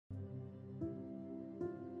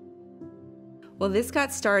Well, this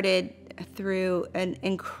got started through an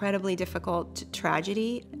incredibly difficult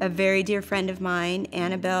tragedy. A very dear friend of mine,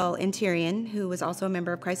 Annabelle Interian, who was also a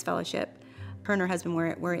member of Christ Fellowship, her and her husband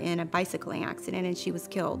were in a bicycling accident and she was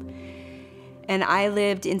killed. And I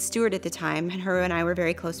lived in Stewart at the time, and her and I were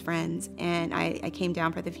very close friends. And I came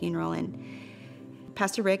down for the funeral, and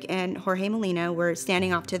Pastor Rick and Jorge Molina were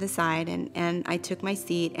standing off to the side, and I took my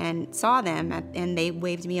seat and saw them, and they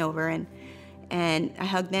waved me over, and I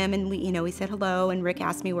hugged them, and we said hello, and Rick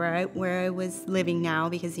asked me where I was living now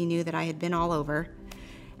because he knew that I had been all over.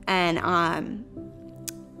 And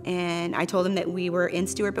I told him that we were in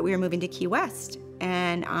Stewart, but we were moving to Key West.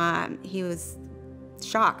 And he was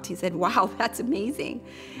shocked. He said, "Wow, that's amazing."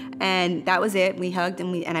 And that was it. We hugged,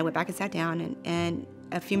 and I went back and sat down, and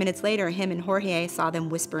a few minutes later, him and Jorge saw them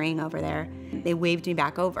whispering over there. They waved me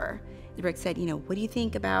back over. Rick said, "What do you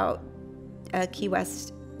think about Key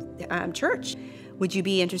West church? Would you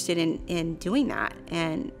be interested in doing that?"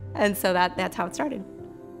 And so that's how it started.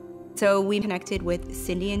 So we connected with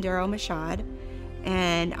Cindy and Daryl Mashad,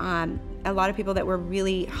 and a lot of people that were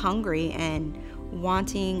really hungry and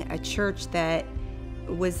wanting a church that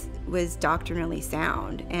was doctrinally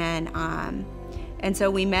sound. And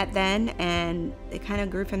so we met then, and it kind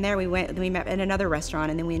of grew from there. We met at another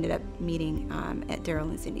restaurant, and then we ended up meeting at Daryl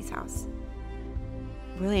and Cindy's house.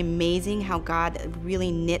 Really amazing how God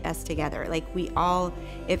really knit us together. Like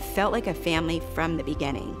it felt like a family from the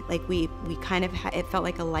beginning. Like we kind of, it felt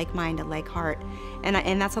like a like mind, a like heart.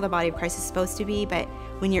 And that's how the body of Christ is supposed to be. But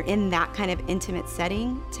when you're in that kind of intimate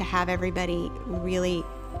setting, to have everybody really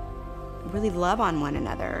love on one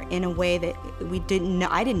another in a way that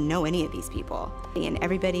I didn't know any of these people. And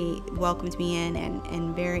everybody welcomed me in,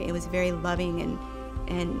 and it was very loving,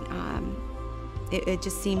 and it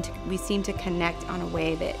just we seemed to connect on a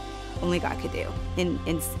way that only God could do in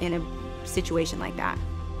a situation like that.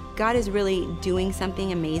 God is really doing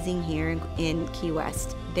something amazing here in Key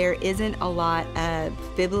West. There isn't a lot of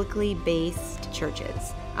biblically based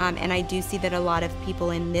churches. And I do see that a lot of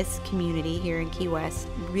people in this community here in Key West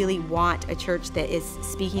really want a church that is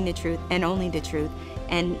speaking the truth and only the truth,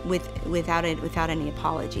 and without any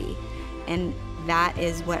apology. And that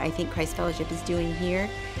is what I think Christ Fellowship is doing here.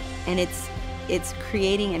 And it's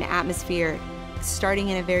creating an atmosphere starting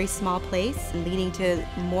in a very small place and leading to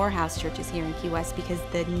more house churches here in Key West, because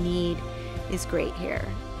the need is great here.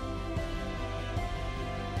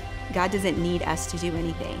 God doesn't need us to do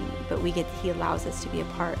anything, but He allows us to be a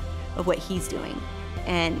part of what He's doing.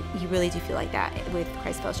 And you really do feel like that with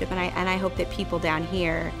Christ Fellowship. And I hope that people down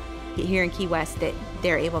here in Key West, that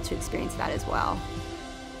they're able to experience that as well.